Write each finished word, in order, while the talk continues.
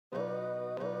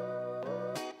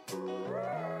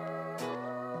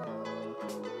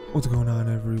What's going on,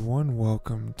 everyone?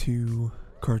 Welcome to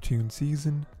Cartoon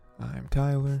Season. I'm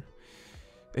Tyler,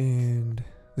 and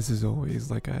this is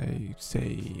always, like I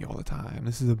say all the time,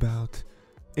 this is about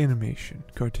animation,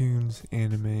 cartoons,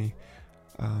 anime.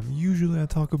 Usually I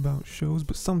talk about shows,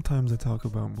 but sometimes I talk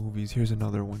about movies. Here's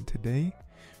another one today.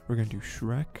 We're gonna do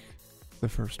Shrek, the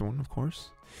first one, of course.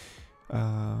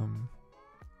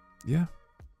 Yeah,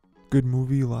 good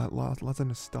movie. Lots of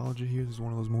nostalgia here. This is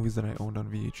one of those movies that I owned on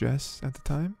VHS at the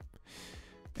time,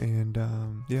 and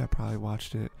yeah, I probably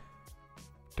watched it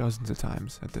dozens of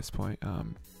times at this point.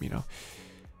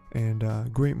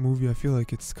 And great movie. I feel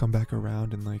like it's come back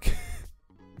around and like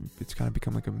it's kind of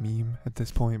become like a meme at this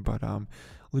point. But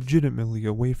legitimately,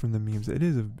 away from the memes, it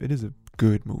is a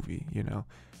good movie.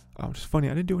 Just funny.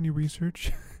 I didn't do any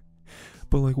research,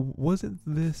 but like, wasn't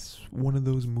this one of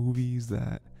those movies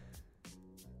that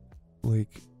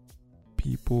like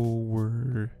people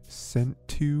were sent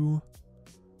to?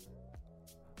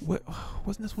 What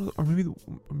wasn't this one? Or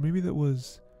maybe that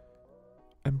was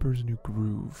Emperor's New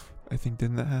Groove. I think,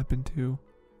 didn't that happen too?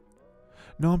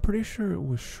 No, I'm pretty sure it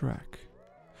was Shrek.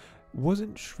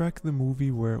 Wasn't Shrek the movie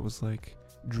where it was like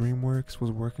DreamWorks was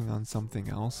working on something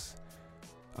else,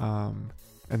 and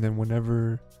then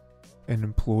whenever an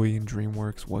employee in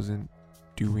DreamWorks wasn't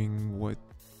doing what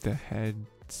the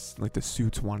heads, like the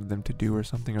suits, wanted them to do or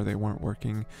something, or they weren't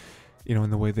working, in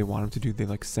the way they wanted them to do, they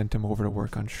like sent him over to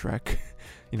work on Shrek.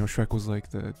 Shrek was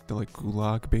like the like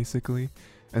gulag basically,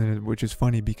 and then, which is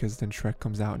funny because then Shrek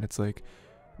comes out and it's like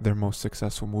their most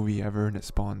successful movie ever, and it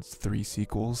spawns 3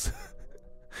 sequels.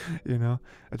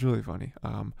 It's really funny.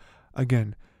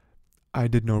 Again, I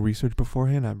did no research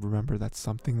beforehand. I remember that's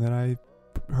something that I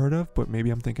heard of, but maybe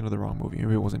I'm thinking of the wrong movie.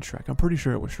 Maybe it wasn't Shrek. I'm pretty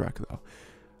sure it was Shrek though.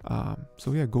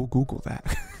 So yeah, go Google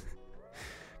that.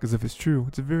 Because if it's true,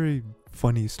 it's a very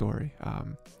funny story.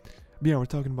 But yeah, we're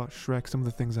talking about Shrek. Some of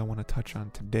the things I want to touch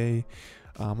on today.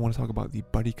 I want to talk about the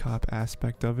buddy cop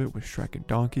aspect of it with Shrek and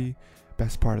Donkey.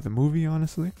 Best part of the movie,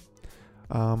 honestly.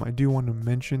 I do want to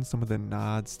mention some of the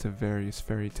nods to various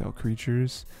fairy tale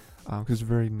creatures, because it's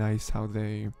very nice how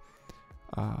they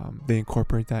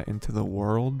incorporate that into the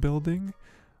world building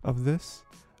of this.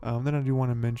 Then I do want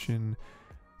to mention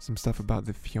some stuff about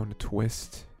the Fiona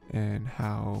twist and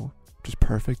how just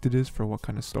perfect it is for what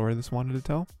kind of story this wanted to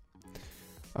tell.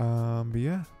 But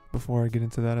yeah, before I get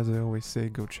into that, as I always say,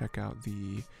 go check out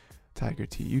the Tiger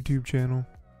T YouTube channel.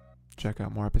 Check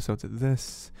out more episodes of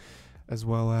this, as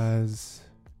well as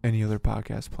any other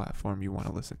podcast platform you want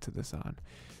to listen to this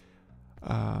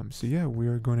on. So yeah, we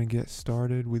are going to get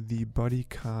started with the buddy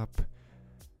cop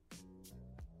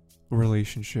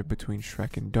relationship between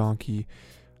Shrek and Donkey.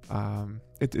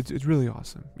 It's really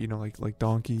awesome. Like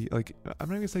Donkey, like, I'm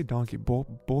not gonna say Donkey,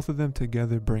 both of them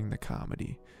together bring the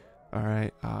comedy. All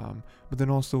right. But then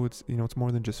also it's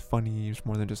more than just funny. It's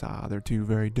more than just they're two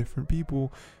very different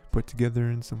people put together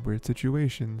in some weird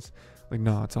situations. Like,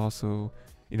 no, it's also,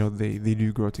 they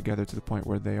do grow together to the point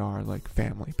where they are like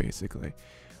family basically.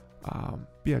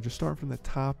 Yeah, just starting from the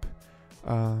top.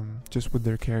 Just with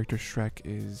their character, Shrek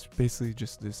is basically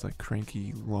just this like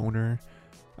cranky loner.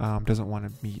 Doesn't want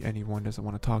to meet anyone, doesn't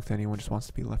want to talk to anyone, just wants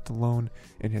to be left alone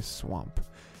in his swamp.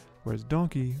 Whereas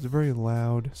Donkey is a very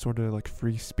loud, sort of like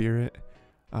free spirit.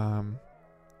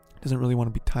 Doesn't really want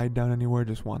to be tied down anywhere,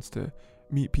 just wants to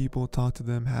meet people, talk to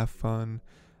them, have fun,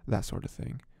 that sort of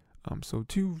thing. So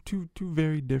two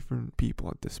very different people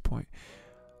at this point.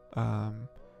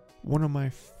 One of my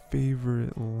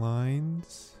favorite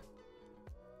lines,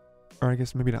 or I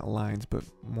guess maybe not lines, but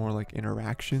more like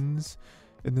interactions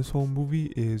in this whole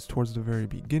movie, is towards the very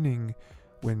beginning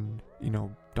when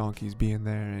Donkey's being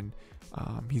there and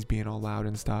he's being all loud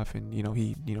and stuff, and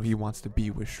he wants to be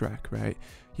with Shrek, right?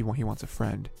 He wants a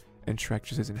friend, and Shrek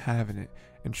just isn't having it.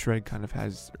 And Shrek kind of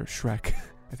has, or Shrek,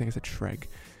 I think I said Shrek.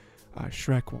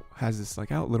 Shrek has this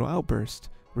like little outburst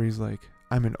where he's like,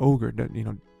 "I'm an ogre,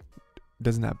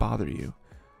 doesn't that bother you?"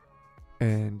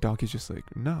 And Donkey's just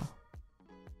like, "No,"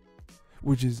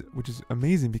 which is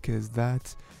amazing, because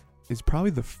that is probably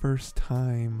the first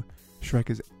time Shrek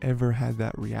has ever had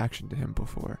that reaction to him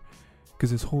before,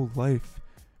 because his whole life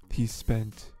he's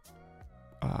spent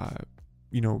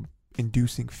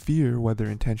inducing fear, whether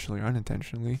intentionally or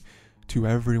unintentionally, to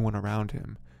everyone around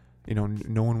him.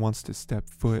 No one wants to step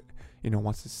foot,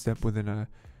 wants to step within a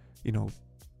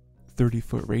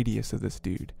 30-foot radius of this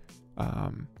dude.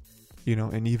 And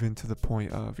even to the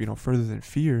point of, further than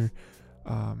fear,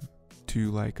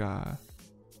 to like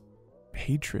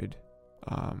hatred,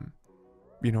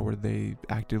 where they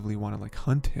actively want to like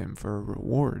hunt him for a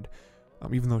reward,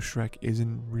 even though Shrek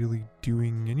isn't really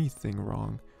doing anything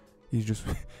wrong. He's just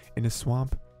in a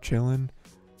swamp chilling,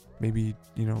 maybe,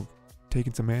 you know,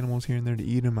 taking some animals here and there to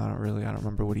eat them. I don't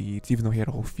remember what he eats, even though he had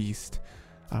a whole feast.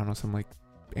 I don't know, some like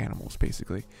animals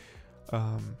basically,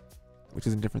 which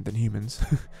isn't different than humans,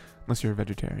 unless you're a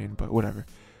vegetarian, but whatever.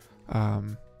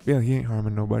 Yeah, he ain't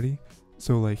harming nobody.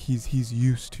 So like he's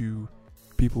used to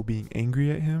people being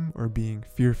angry at him or being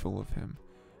fearful of him,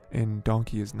 and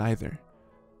Donkey is neither.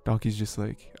 Donkey's just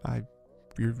like,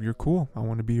 you're cool. I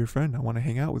want to be your friend. I want to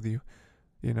hang out with you,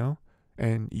 you know?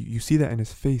 And you see that in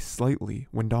his face slightly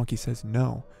when Donkey says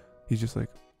no. He's just like,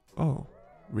 oh,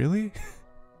 really?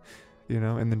 You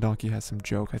know? And then Donkey has some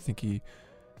joke. I think he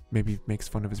maybe makes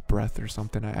fun of his breath or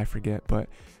something. I forget. But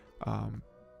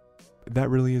that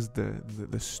really is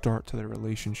the start to their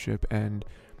relationship and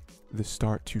the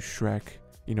start to Shrek.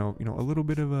 You know, a little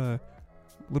bit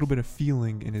of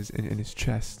feeling in his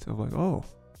chest of like, oh,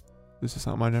 this is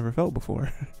something I never felt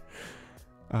before.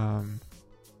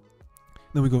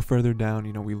 Then we go further down,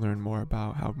 you know, we learn more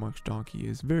about how much Donkey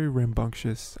is very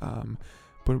rambunctious,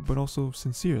 but also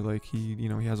sincere. Like he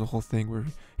has a whole thing where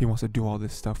he wants to do all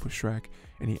this stuff with Shrek,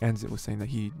 and he ends it with saying that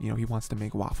he wants to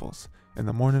make waffles. In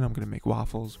the morning, I'm going to make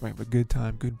waffles, we're going to have a good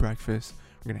time, good breakfast,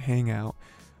 we're going to hang out,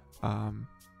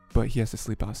 but he has to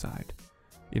sleep outside.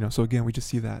 You know, so again, we just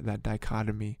see that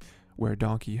dichotomy where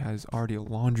Donkey has already a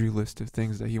laundry list of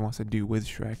things that he wants to do with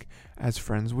Shrek, as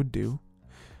friends would do.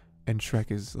 And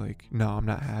Shrek is like, no, I'm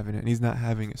not having it. And he's not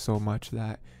having it so much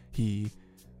that he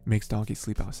makes Donkey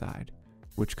sleep outside,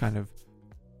 which kind of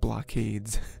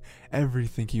blockades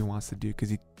everything he wants to do, because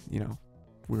he, you know,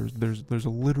 there's a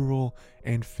literal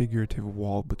and figurative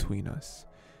wall between us.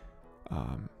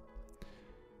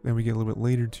 Then we get a little bit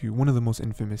later to one of the most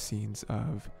infamous scenes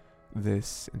of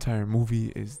this entire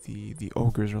movie is the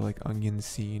ogres are like onions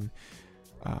scene.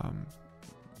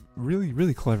 Really,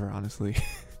 really clever, honestly.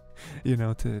 You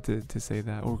know, to say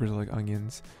that ogres are like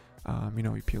onions. You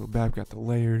know, you peel it back, got the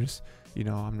layers. You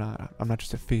know, I'm not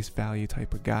just a face value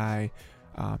type of guy.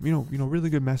 You know, really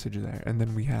good message there. And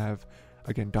then we have,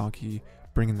 again, Donkey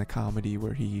bringing the comedy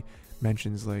where he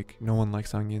mentions like no one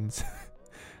likes onions.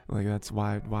 Like that's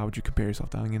why would you compare yourself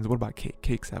to onions? What about cake?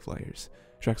 Cakes have layers.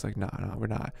 Shrek's like, nah,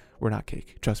 we're not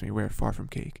cake. Trust me, we're far from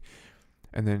cake.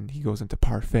 And then he goes into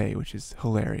parfait, which is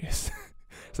hilarious.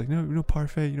 It's like, no,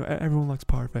 parfait, you know, everyone likes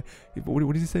parfait.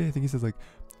 What does he say? I think he says like,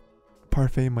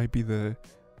 parfait might be the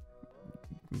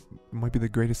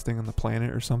greatest thing on the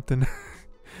planet or something.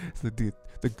 It's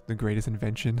the greatest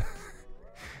invention.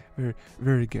 Very,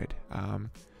 very good.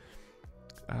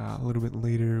 A little bit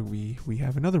later, we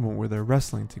have another one where they're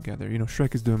wrestling together. You know,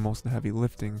 Shrek is doing most of the heavy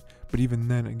lifting, but even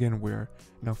then, again, we're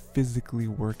now physically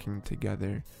working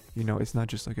together. You know, it's not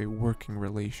just like a working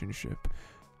relationship.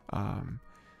 A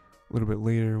little bit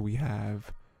later, we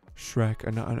have Shrek,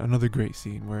 another great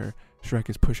scene where Shrek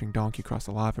is pushing Donkey across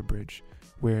the lava bridge,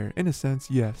 where, in a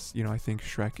sense, yes, you know, I think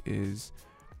Shrek is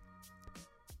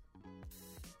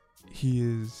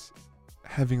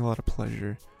having a lot of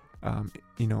pleasure,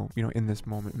 you know, in this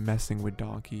moment, messing with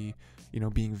Donkey, you know,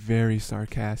 being very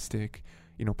sarcastic,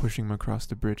 you know, pushing him across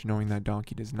the bridge, knowing that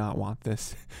Donkey does not want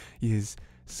this. He is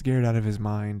scared out of his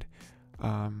mind.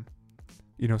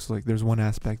 You know, so like, there's one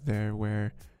aspect there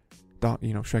where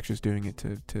Shrek's just doing it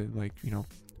to like, you know,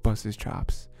 bust his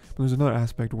chops. But there's another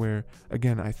aspect where,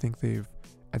 again, I think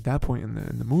at that point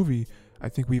in the movie, I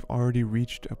think we've already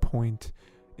reached a point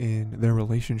in their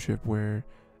relationship where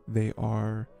they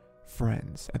are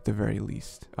friends at the very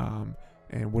least.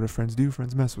 And what do friends do?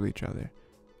 Friends mess with each other,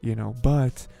 you know.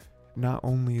 But not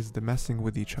only is the messing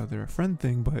with each other a friend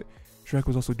thing, but Shrek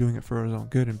was also doing it for his own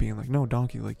good and being like, no,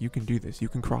 Donkey, like, you can do this. You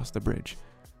can cross the bridge.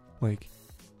 Like,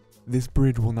 this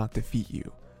bridge will not defeat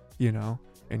you, you know?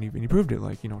 And he proved it.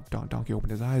 Like, you know, Donkey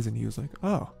opened his eyes and he was like,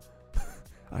 oh,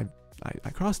 I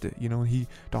crossed it, you know?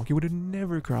 Donkey would have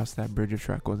never crossed that bridge if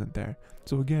Shrek wasn't there.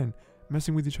 So again,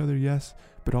 messing with each other, yes,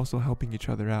 but also helping each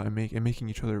other out and making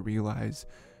each other realize,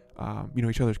 you know,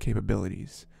 each other's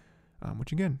capabilities,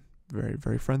 which again, very,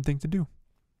 very friend thing to do.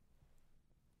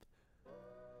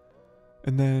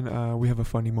 And then we have a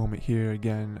funny moment here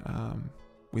again,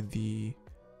 with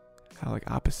how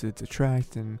like opposites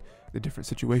attract and the different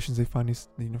situations they find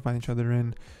each other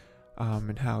in,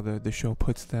 and how the show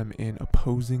puts them in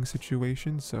opposing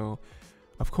situations. So,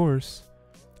 of course,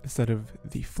 instead of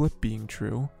the flip being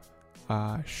true,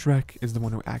 Shrek is the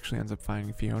one who actually ends up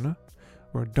finding Fiona,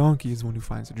 where Donkey is the one who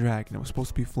finds the dragon. It was supposed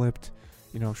to be flipped.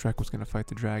 You know, Shrek was going to fight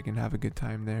the dragon, have a good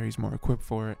time there. He's more equipped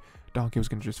for it. Donkey was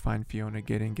going to just find Fiona,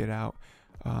 get in, get out.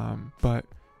 But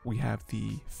we have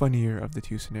the funnier of the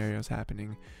two scenarios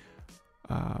happening.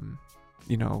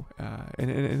 You know, and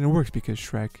it works because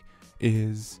Shrek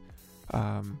is,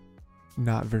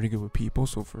 not very good with people.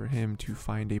 So for him to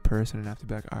find a person and have to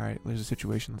be like, all right, there's a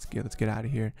situation, let's get out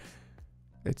of here.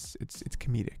 It's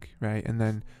comedic, right? And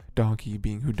then Donkey,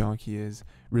 being who Donkey is,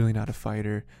 really not a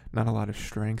fighter, not a lot of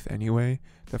strength anyway,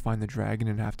 to find the dragon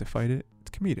and have to fight it.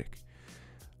 It's comedic.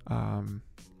 A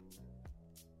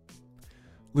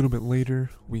little bit later,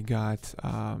 we got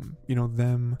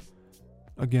them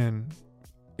again.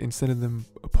 Instead of them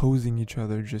opposing each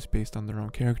other just based on their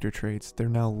own character traits, they're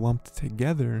now lumped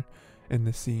together in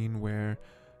the scene where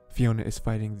Fiona is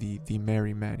fighting the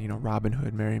merry men, Robin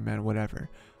Hood, merry men, whatever.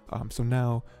 So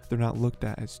now they're not looked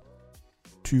at as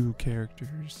two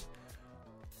characters,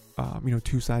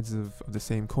 two sides of the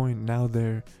same coin. Now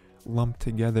they're lumped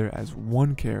together as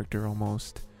one character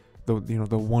almost, though,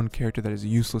 the one character that is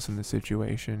useless in the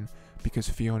situation because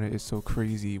Fiona is so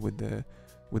crazy with the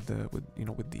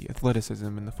athleticism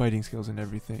and the fighting skills and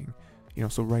everything.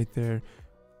 So right there,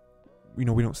 we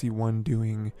don't see one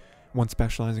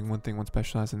specializing one thing, one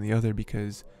specializing the other,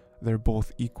 because they're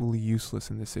both equally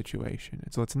useless in this situation.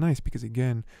 And so it's nice because,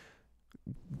 again,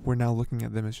 we're now looking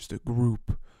at them as just a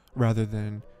group rather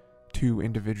than two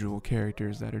individual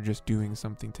characters that are just doing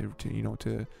something to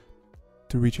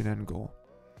reach an end goal.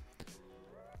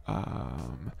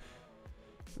 And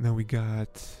then we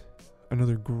got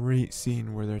another great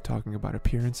scene where they're talking about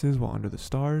appearances while under the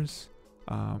stars.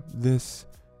 This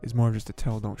is more of just a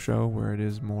tell, don't show, where it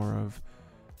is more of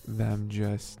them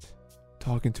just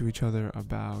talking to each other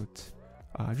about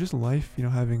just life,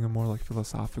 having a more like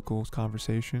philosophical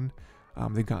conversation.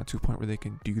 They've gotten to a point where they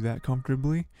can do that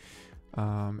comfortably,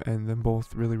 and then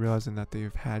both really realizing that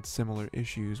they've had similar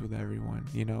issues with everyone.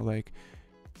 Like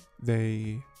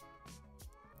they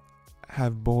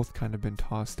have both kind of been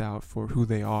tossed out for who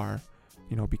they are,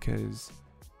 because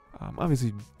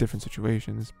obviously different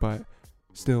situations, but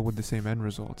still with the same end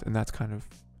result. And that's kind of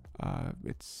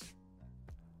it's,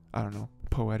 I don't know,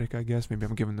 poetic, I guess. Maybe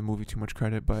I'm giving the movie too much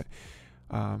credit, but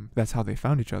that's how they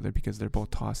found each other, because they're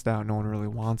both tossed out. No one really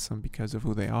wants them because of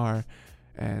who they are,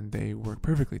 and they work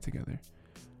perfectly together.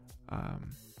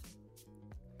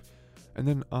 And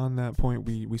then on that point,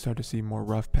 we start to see more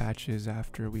rough patches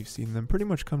after we've seen them pretty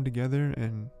much come together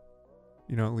and,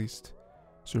 at least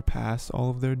surpass all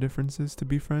of their differences to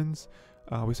be friends.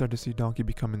 We start to see Donkey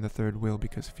becoming the third wheel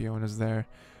because Fiona's there.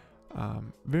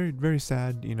 Very, very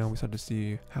sad. We start to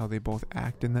see how they both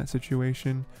act in that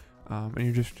situation. And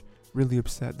you're just really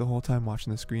upset the whole time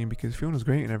watching the screen because Fiona's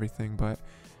great and everything, but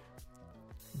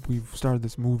we've started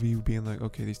this movie being like,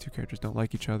 okay, these two characters don't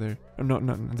like each other. They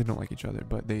don't like each other,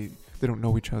 but they don't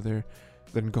know each other.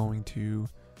 Then going to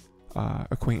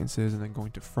acquaintances and then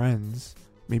going to friends,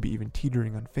 maybe even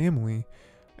teetering on family.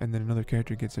 And then another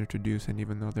character gets introduced, and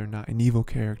even though they're not an evil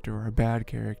character or a bad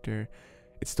character,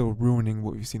 it's still ruining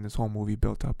what we've seen this whole movie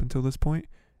built up until this point,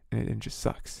 and it just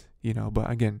sucks, But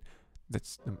again,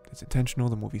 it's intentional.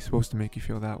 The movie's supposed to make you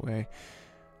feel that way.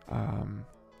 And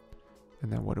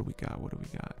then what do we got?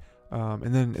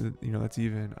 And then that's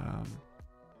even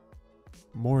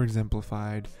more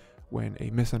exemplified when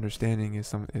a misunderstanding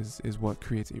is what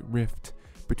creates a rift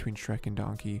between Shrek and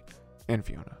Donkey and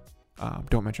Fiona.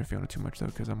 Don't mention Fiona too much though,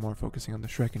 because I'm more focusing on the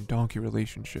Shrek and Donkey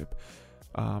relationship.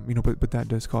 But that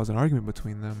does cause an argument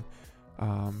between them,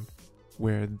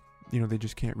 where they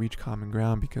just can't reach common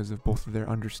ground because of both of their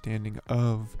understanding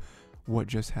of what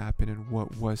just happened and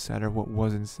what was said or what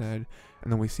wasn't said,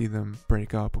 and then we see them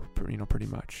break up, pretty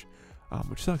much,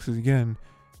 which sucks. Because again,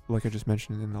 like I just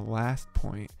mentioned in the last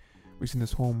point, we've seen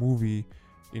this whole movie.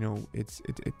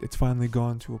 It's finally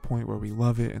gone to a point where we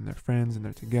love it, and they're friends, and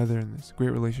they're together, and there's a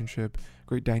great relationship,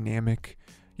 great dynamic,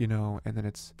 and then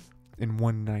it's in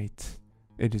one night,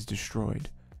 it is destroyed.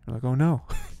 We're like, oh no,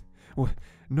 what?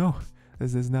 No,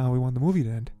 this is now we want the movie to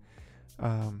end.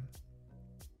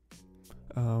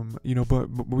 But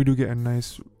we do get a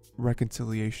nice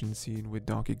reconciliation scene with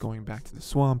Donkey going back to the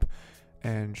swamp,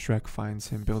 and Shrek finds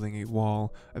him building a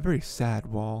wall, a very sad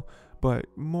wall, but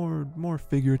more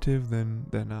figurative than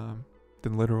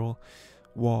literal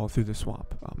wall through the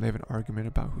swamp. They have an argument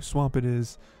about whose swamp it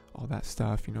is, all that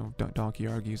stuff. Donkey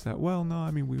argues that, well, no,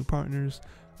 I mean, we were partners.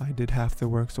 I did half the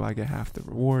work, so I get half the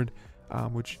reward,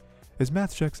 which his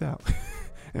math checks out,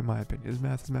 in my opinion. His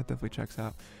math definitely checks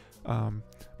out.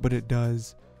 But it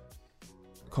does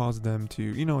cause them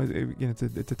to,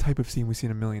 it's a type of scene we've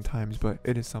seen a million times, but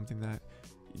it is something that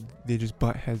they just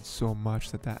butt heads so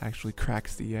much that actually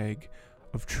cracks the egg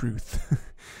of truth.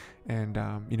 And,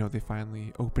 they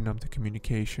finally open up to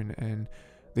communication, and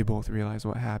they both realize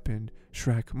what happened.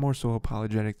 Shrek more so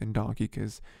apologetic than Donkey,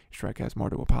 because Shrek has more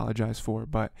to apologize for,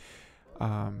 but,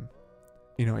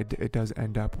 it does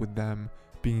end up with them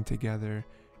being together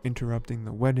interrupting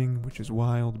the wedding, which is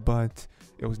wild, but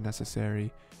it was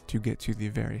necessary to get to the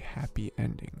very happy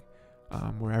ending,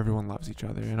 where everyone loves each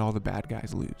other and all the bad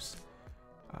guys lose.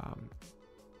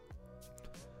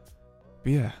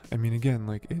 But yeah, I mean, again,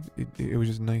 like it was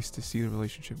just nice to see the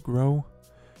relationship grow,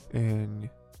 and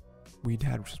we'd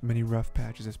had just many rough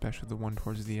patches, especially the one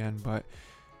towards the end. But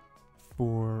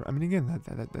again,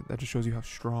 that just shows you how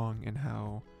strong and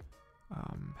how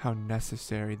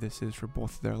necessary this is for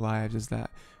both of their lives. Is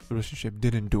that the relationship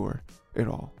did endure it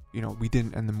all? You know, we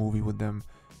didn't end the movie with them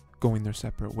going their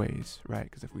separate ways, right?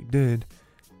 Because if we did,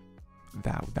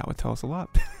 that would tell us a lot.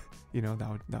 You know,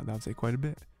 that would say quite a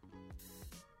bit.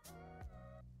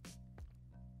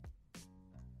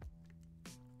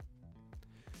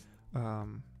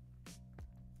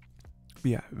 But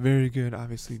yeah, very good.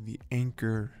 Obviously, the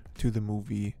anchor to the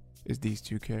movie is these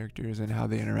two characters and how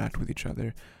they interact with each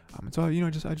other. And so, you know,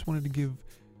 I just wanted to give,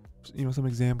 you know, some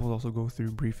examples. Also, go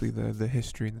through briefly the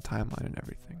history and the timeline and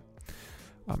everything.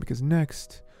 Because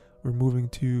next we're moving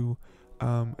to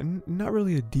not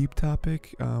really a deep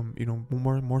topic. You know,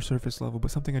 more surface level, but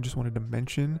something I just wanted to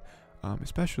mention,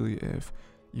 especially if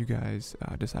you guys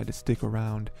decide to stick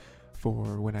around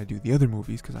for when I do the other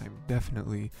movies, because I'm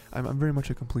very much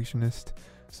a completionist.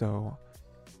 So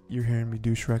you're hearing me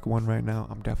do Shrek 1 right now.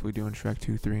 I'm definitely doing Shrek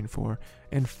 2, 3, and 4,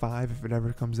 and 5 if it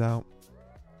ever comes out.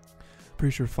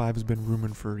 Pretty sure 5 has been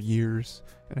rumored for years,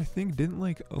 and I think didn't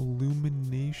like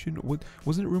Illumination.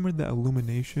 Wasn't it rumored that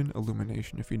Illumination,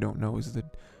 if you don't know, is the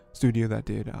studio that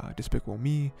did Despicable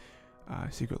Me,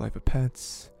 Secret Life of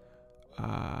Pets,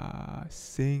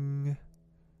 Sing,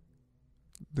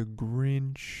 The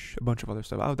Grinch, a bunch of other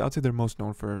stuff. I'd say they're most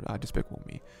known for Despicable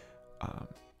Me.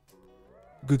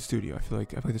 Good studio. I feel like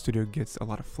the studio gets a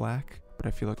lot of flack, but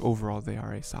I feel like overall they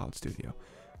are a solid studio.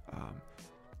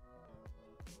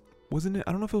 Wasn't it?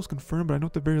 I don't know if it was confirmed, but I know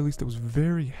at the very least it was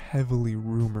very heavily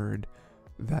rumored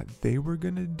that they were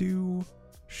gonna do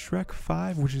Shrek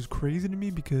 5, which is crazy to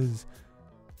me because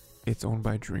it's owned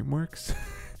by DreamWorks.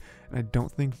 And I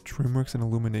don't think DreamWorks and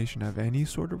Illumination have any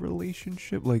sort of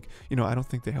relationship. Like, you know, I don't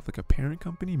think they have like a parent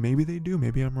company. Maybe they do.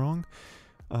 Maybe I'm wrong.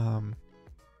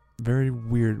 Very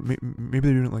weird. Maybe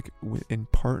they're doing it like in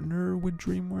partner with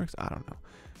DreamWorks. I don't know.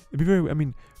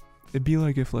 It'd be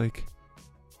like if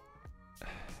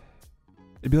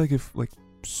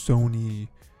Sony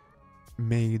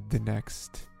made the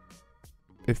next.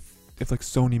 If like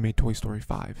Sony made Toy Story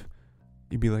 5,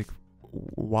 you'd be like,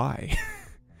 why?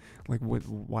 Like, what?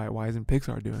 Why isn't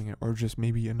Pixar doing it, or just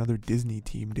maybe another Disney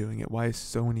team doing it? Why is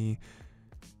Sony?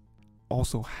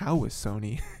 Also, how is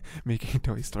Sony making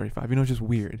Toy Story 5? You know, it's just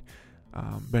weird.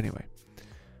 But anyway,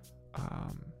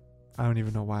 I don't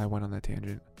even know why I went on that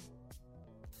tangent.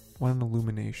 Went on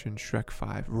Illumination, Shrek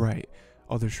 5, right?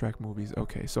 Other Shrek movies.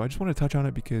 Okay, so I just want to touch on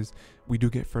it because we do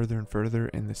get further and further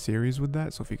in the series with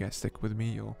that. So if you guys stick with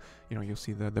me, you'll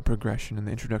see the progression and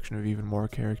the introduction of even more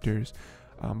characters.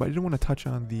 But I didn't want to touch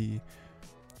on the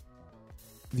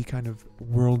kind of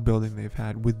world building they've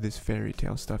had with this fairy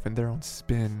tale stuff and their own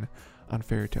spin on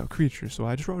fairy tale creatures. So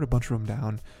I just wrote a bunch of them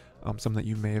down. Some that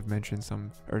you may have mentioned,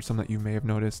 some that you may have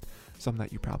noticed, some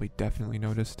that you probably definitely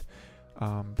noticed.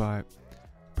 But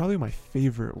probably my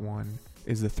favorite one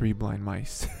is the 3 blind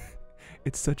mice.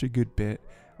 It's such a good bit,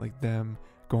 like them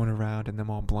going around and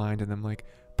them all blind and them like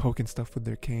poking stuff with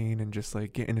their cane and just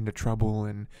like getting into trouble,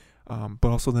 and but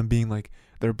also them being like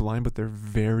they're blind but they're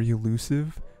very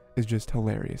elusive is just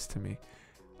hilarious to me.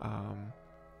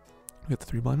 We got the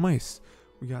 3 blind mice.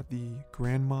 We got the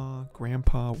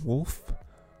grandpa wolf.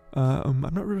 I'm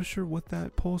not really sure what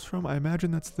that pulls from. I imagine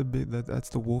that's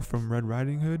the wolf from Red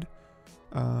Riding Hood.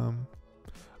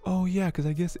 Oh yeah, because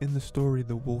I guess in the story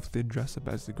the wolf did dress up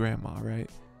as the grandma, right?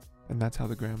 And that's how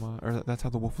that's how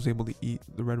the wolf was able to eat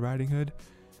the Red Riding Hood.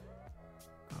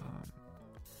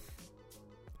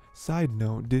 Side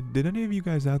note, did any of you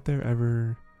guys out there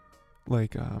ever,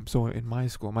 like, so in my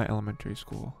school, my elementary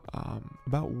school,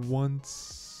 about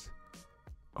once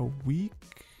a week,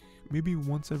 maybe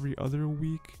once every other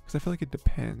week, because I feel like it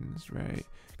depends, right?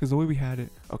 Because the way we had it,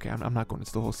 okay, I'm not going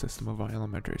into the whole system of my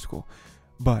elementary school,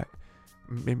 but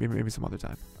maybe some other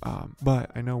time. But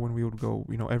I know when we would go,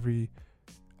 you know, every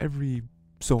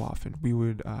so often we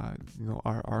would, you know,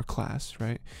 our class,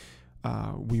 right?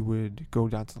 We would go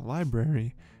down to the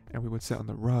library and we would sit on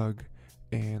the rug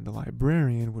and the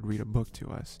librarian would read a book to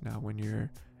us. Now, when you're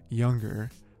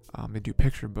younger, they do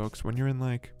picture books. When you're in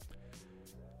like,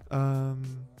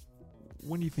 when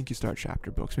do you think you start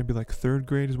chapter books? Maybe like 3rd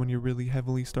grade is when you really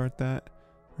heavily start that,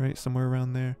 right? Somewhere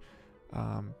around there.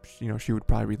 You know, she would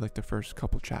probably read like the first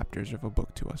couple chapters of a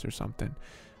book to us or something.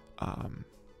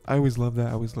 I always loved that.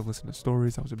 I always loved listening to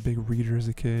stories. I was a big reader as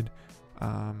a kid.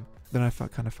 Then I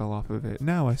kind of fell off of it.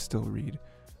 Now I still read,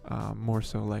 more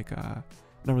so like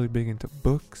not really big into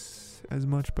books as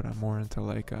much, but I'm more into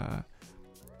like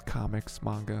comics,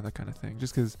 manga, that kind of thing.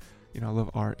 Just because I love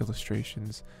art,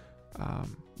 illustrations.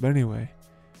 But anyway,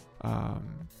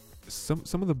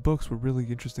 some of the books were really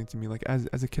interesting to me. Like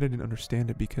as a kid, I didn't understand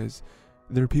it because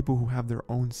there are people who have their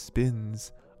own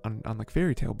spins on like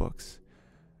fairy tale books.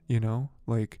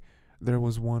 Like there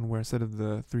was one where instead of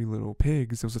the 3 little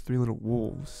pigs, there was the 3 little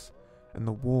wolves, and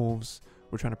the wolves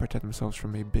were trying to protect themselves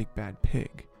from a big bad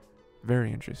pig.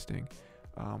 Very interesting.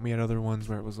 We had other ones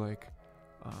where it was like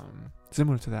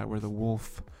similar to that, where the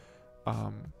wolf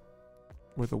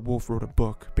wrote a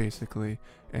book basically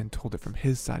and told it from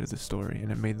his side of the story,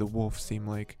 and it made the wolf seem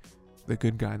like the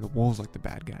good guy and the wolves like the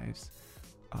bad guys.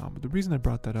 But the reason I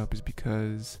brought that up is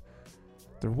because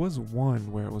there was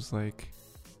one where it was like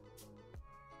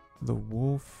the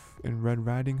wolf in Red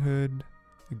Riding Hood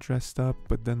dressed up,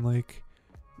 but then like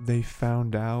they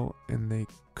found out and they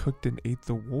cooked and ate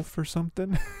the wolf or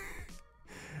something.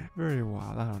 Very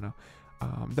wild. I don't know.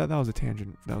 That was a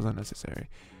tangent that was unnecessary.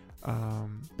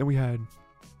 Then we had,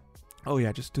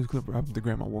 just to clip up the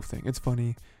grandma wolf thing. It's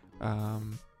funny.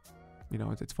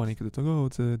 It's funny because it's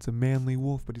like, it's a manly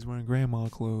wolf, but he's wearing grandma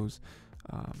clothes.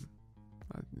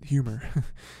 Humor.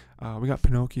 We got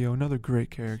Pinocchio, another great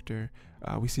character.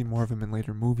 We see more of him in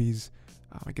later movies.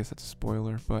 I guess that's a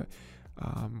spoiler, but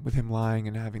with him lying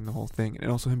and having the whole thing,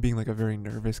 and also him being like a very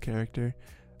nervous character.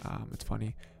 It's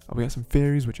funny. We got some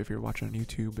fairies, which if you're watching on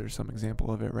YouTube, there's some example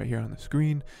of it right here on the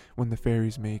screen when the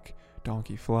fairies make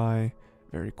Donkey fly.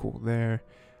 Very cool there.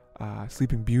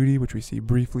 Sleeping Beauty, which we see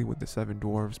briefly with the 7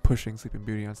 dwarves pushing Sleeping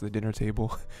Beauty onto the dinner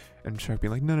table, and Shrek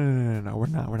being like, no, we're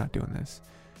not doing this.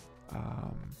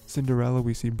 Cinderella,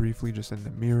 we see briefly just in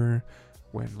the mirror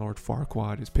when Lord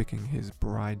Farquaad is picking his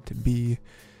bride to be.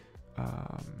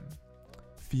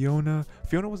 Fiona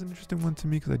was an interesting one to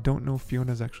me because I don't know if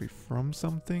Fiona's actually from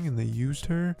something and they used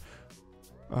her.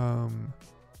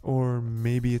 Or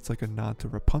maybe it's like a nod to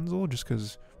Rapunzel, just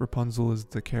because Rapunzel is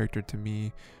the character to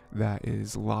me that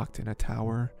is locked in a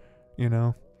tower,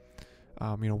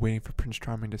 waiting for Prince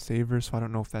Charming to save her. So I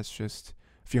don't know if that's just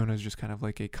Fiona's just kind of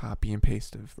like a copy and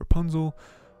paste of Rapunzel,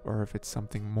 or if it's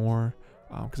something more.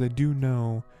 Because I do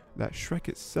know that Shrek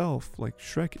itself, like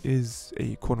Shrek is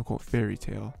a quote-unquote fairy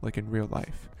tale, like in real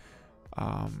life.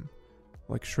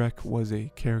 Like Shrek was a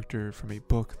character from a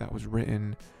book that was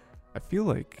written, I feel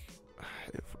like,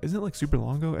 isn't it like super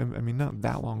long ago? I mean, not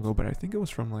that long ago, but I think it was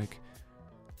from like,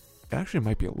 it actually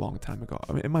might be a long time ago.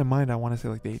 I mean, in my mind, I want to say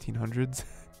like the 1800s,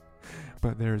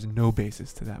 but there's no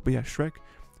basis to that. But yeah, Shrek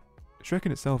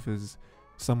in itself is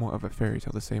somewhat of a fairy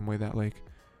tale, the same way that like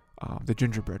the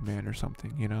Gingerbread Man or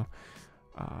something, Then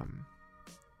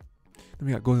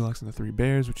we got Goldilocks and the 3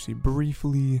 Bears, which you see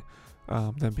briefly,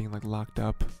 them being like locked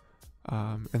up,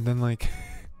 and then like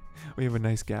we have a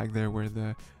nice gag there where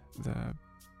the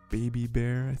baby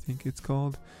bear, I think it's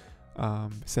called,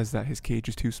 says that his cage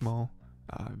is too small.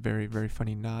 Very, very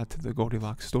funny nod to the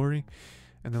Goldilocks story.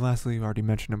 And then lastly, we already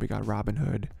mentioned him, we got Robin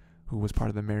Hood, who was part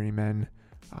of the Merry Men.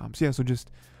 So just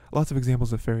lots of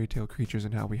examples of fairy tale creatures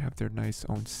and how we have their nice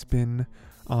own spin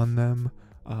on them,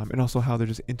 and also how they're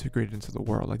just integrated into the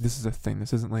world. Like this is a thing.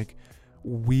 This isn't like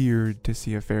weird to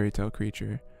see a fairy tale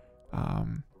creature.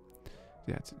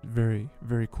 It's very,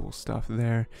 very cool stuff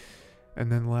there.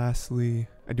 And then lastly,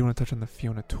 I do want to touch on the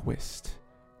Fiona twist.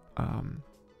 So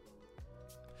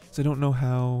I don't know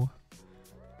how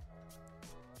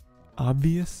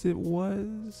obvious it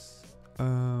was,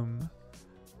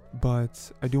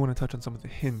 but I do want to touch on some of the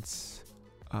hints.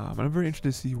 And I'm very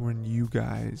interested to see when you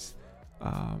guys,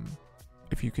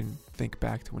 if you can think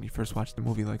back to when you first watched the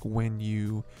movie, like when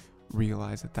you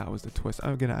realized that was the twist.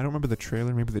 Again, I don't remember the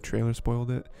trailer. Maybe the trailer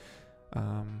spoiled it.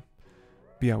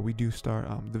 But yeah, we do start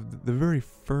the very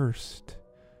first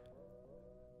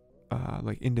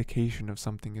like indication of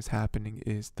something is happening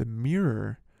is the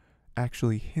mirror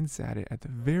actually hints at it at the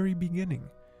very beginning.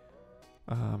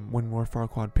 When Lord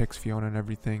Farquaad picks Fiona and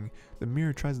everything, the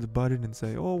mirror tries to butt in and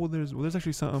say, there's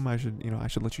actually something I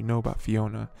should let you know about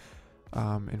Fiona.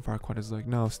 And Farquaad is like,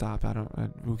 no, stop,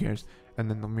 who cares? And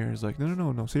then the mirror is like,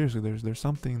 no, seriously, there's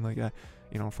something like that.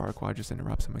 Farquaad just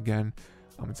interrupts him again,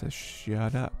 and says,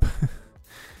 shut up.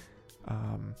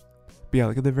 But yeah,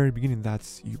 like at the very beginning,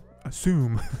 you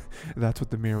assume that's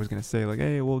what the mirror was gonna say, like,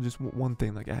 hey, well, just one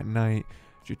thing, like at night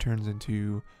she turns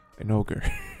into an ogre.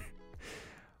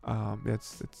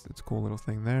 It's a cool little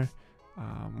thing there,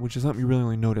 which is something you really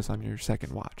only notice on your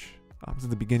second watch. So at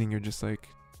the beginning you're just like,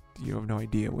 you have no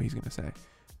idea what he's gonna say,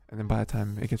 and then by the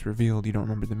time it gets revealed, you don't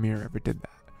remember the mirror ever did that.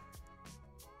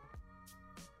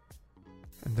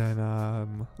 And then a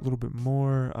little bit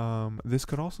more. This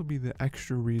could also be the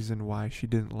extra reason why she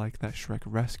didn't like that Shrek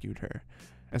rescued her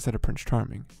instead of Prince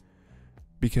Charming,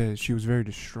 because she was very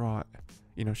distraught.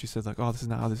 You know, she said like, "Oh, this is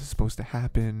not how this is supposed to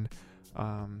happen."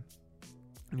 And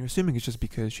you're assuming it's just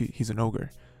because he's an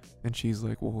ogre, and she's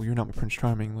like, "Well, you're not my Prince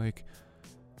Charming. Like,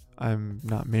 I'm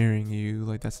not marrying you.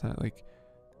 Like, that's not like.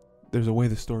 There's a way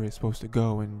the story is supposed to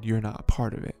go, and you're not a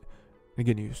part of it."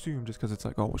 Again, you assume just because it's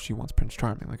like, oh, well, she wants Prince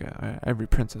Charming. Like, every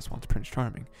princess wants Prince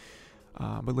Charming.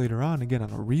 But later on, again,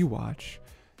 on a rewatch,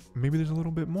 maybe there's a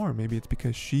little bit more. Maybe it's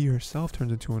because she herself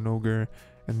turns into an ogre,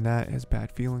 and that has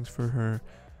bad feelings for her.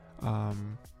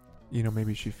 You know,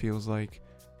 maybe she feels like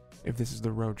if this is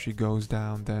the road she goes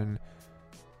down, then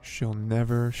she'll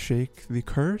never shake the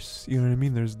curse. You know what I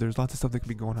mean? There's lots of stuff that could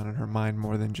be going on in her mind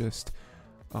more than just,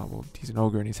 well, he's an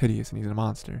ogre and he's hideous and he's a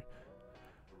monster.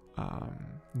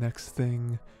 Next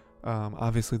thing,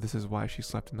 obviously this is why she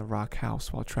slept in the rock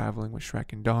house while traveling with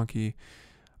Shrek and Donkey.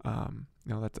 You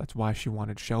know, that's why she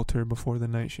wanted shelter before the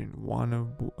night. She didn't want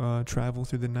to travel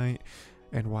through the night,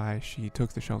 and why she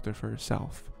took the shelter for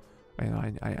herself.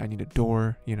 I need a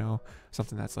door, you know,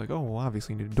 something that's like, oh, well,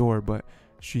 obviously you need a door, but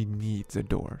she needs a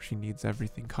door. She needs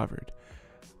everything covered.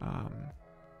 And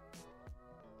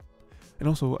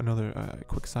also another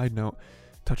quick side note,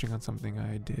 touching on something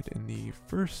I did in the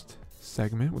first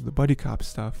segment with the buddy cop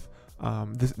stuff.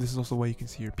 This is also why you can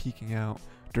see her peeking out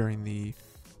during the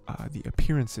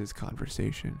appearances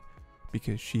conversation,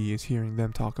 because she is hearing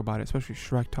them talk about it, especially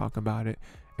Shrek talk about it,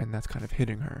 and that's kind of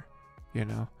hitting her, you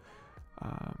know.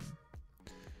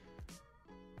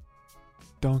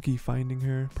 Donkey finding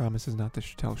her, promises not to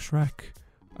tell Shrek.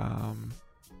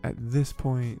 At this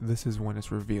point, this is when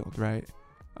it's revealed, right?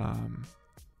 And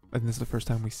this is the first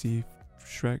time we see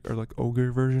Shrek, or like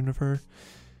ogre version of her.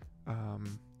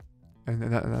 And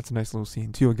that's a nice little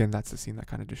scene too. Again, that's the scene that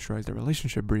kind of destroys the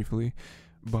relationship briefly,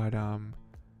 but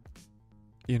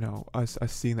you know, us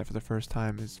seeing that for the first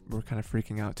time we're kind of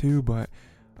freaking out too. But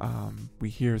we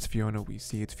hear it's Fiona, we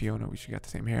see it's Fiona, she got the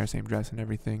same hair, same dress and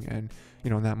everything, and you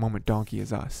know, in that moment Donkey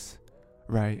is us,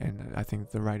 right? And I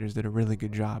think the writers did a really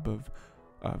good job of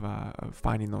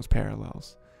finding those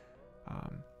parallels.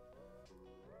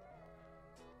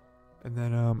 And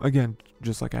then, again,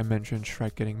 just like I mentioned,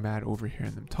 Shrek getting mad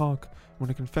overhearing them talk,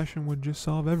 when a confession would just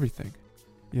solve everything.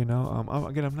 You know,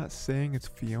 again, I'm not saying it's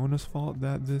Fiona's fault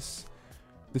that this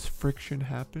friction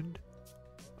happened,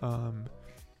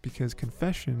 because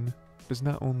confession does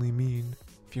not only mean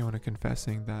Fiona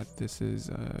confessing that this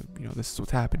is, you know, this is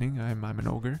what's happening. I'm an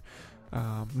ogre.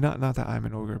 Not that I'm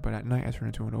an ogre, but at night I turn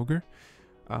into an ogre.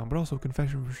 But also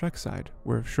confession from Shrek's side,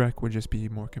 where Shrek would just be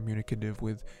more communicative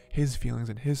with his feelings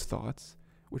and his thoughts,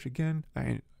 which again,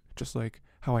 just like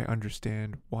how I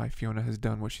understand why Fiona has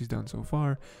done what she's done so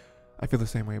far, I feel the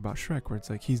same way about Shrek, where it's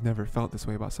like he's never felt this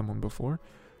way about someone before.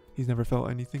 He's never felt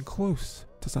anything close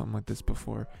to something like this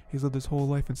before. He's lived his whole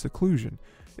life in seclusion.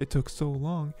 It took so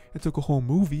long, it took a whole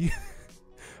movie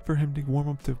for him to warm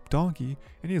up to Donkey,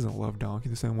 and he doesn't love Donkey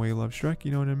the same way he loves Shrek,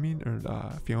 you know what I mean? Or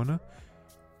Fiona.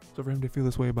 So for him to feel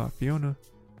this way about Fiona,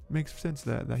 makes sense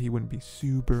that he wouldn't be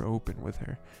super open with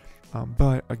her.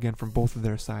 But again, from both of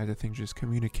their sides, I think just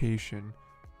communication,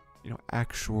 you know,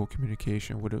 actual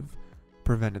communication would have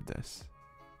prevented this.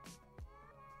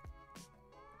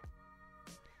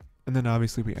 And then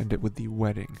obviously we end it with the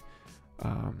wedding.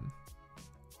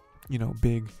 You know,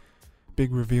 big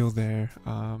reveal there.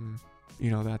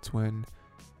 You know, that's when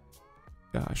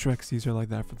Shrek sees her like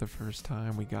that for the first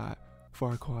time. We got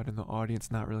Farquaad in the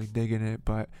audience not really digging it,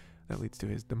 but that leads to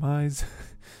his demise.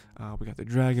 We got the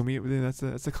dragon. That's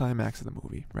the climax of the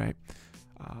movie, right?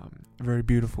 Very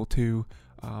beautiful too.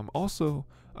 Also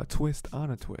a twist on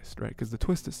a twist, right? Because the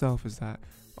twist itself is that,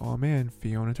 oh man,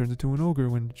 Fiona turns into an ogre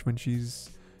when she's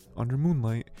under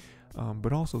moonlight.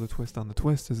 But also the twist on the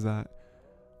twist is that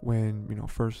when, you know,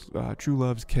 first true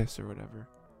loves kiss or whatever,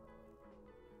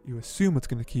 you assume it's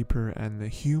going to keep her in the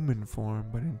human form,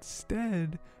 but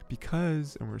instead,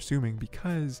 because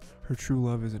her true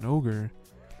love is an ogre,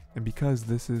 and because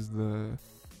this is the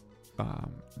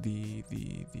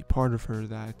part of her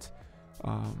that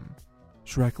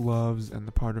Shrek loves, and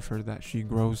the part of her that she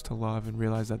grows to love and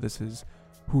realize that this is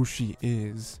who she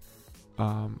is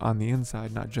on the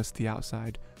inside, not just the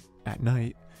outside at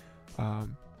night,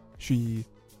 she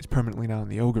is permanently now in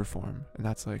the ogre form, and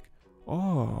that's like,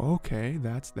 oh, okay,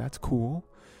 that's cool.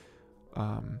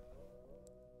 But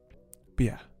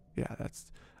yeah, that's,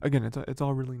 again, it's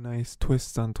all really nice,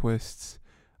 twists on twists,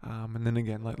 and then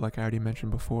again, like I already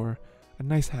mentioned before, a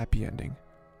nice happy ending.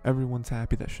 Everyone's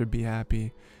happy that should be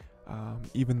happy.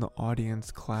 Even the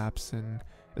audience claps and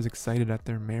as excited at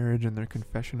their marriage and their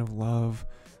confession of love.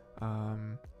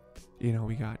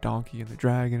 We got Donkey and the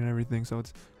Dragon and everything, so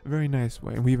it's a very nice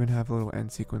way. And we even have a little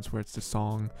end sequence where it's the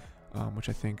song, which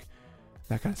I think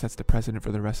that kind of sets the precedent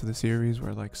for the rest of the series,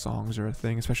 where like songs are a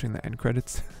thing, especially in the end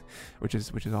credits, which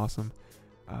is awesome.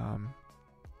 But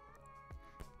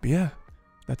yeah,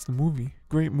 that's the movie.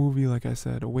 Great movie, like I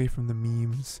said, away from the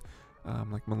memes,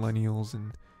 like millennials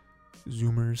and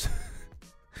Zoomers,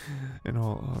 and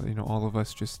all of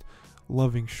us just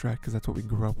loving Shrek because that's what we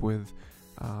grew up with.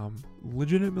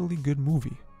 Legitimately good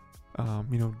movie.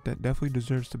 That definitely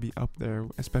deserves to be up there,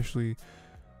 especially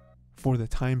for the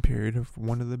time period of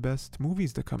one of the best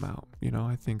movies to come out.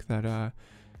 I think that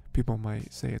people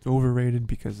might say it's overrated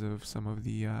because of some of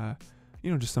the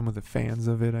just some of the fans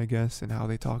of it, I guess, and how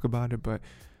they talk about it, but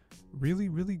really,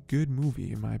 really good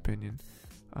movie in my opinion.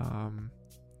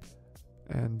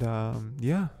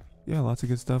 Yeah, lots of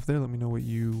good stuff there. Let me know what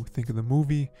you think of the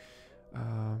movie.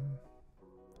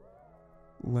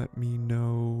 Let me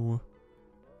know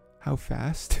how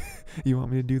fast you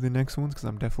want me to do the next ones, because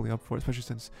I'm definitely up for it, especially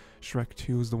since Shrek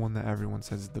 2 is the one that everyone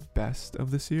says is the best of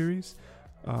the series.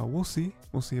 We'll see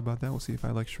about that. We'll see if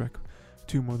I like Shrek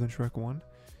 2 more than Shrek 1.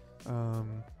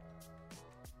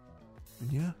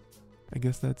 Yeah, I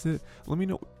guess that's it. Let me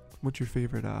know what your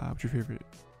favorite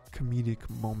comedic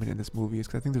moment in this movie is,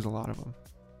 because I think there's a lot of them.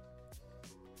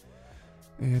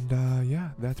 And yeah,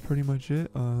 that's pretty much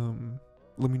it.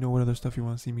 Let me know what other stuff you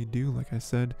want to see me do. Like I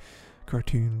said,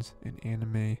 cartoons and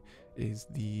anime is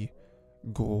the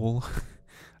goal.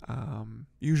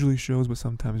 Usually shows, but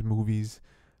sometimes movies,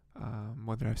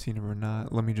 whether I've seen them or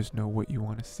not. Let me just know what you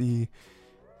want to see.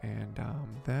 And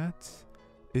that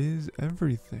is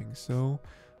everything. So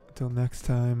until next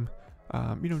time,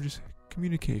 just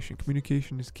communication.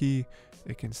 Communication is key.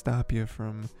 It can stop you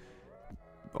from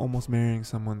almost marrying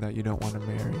someone that you don't want to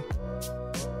marry.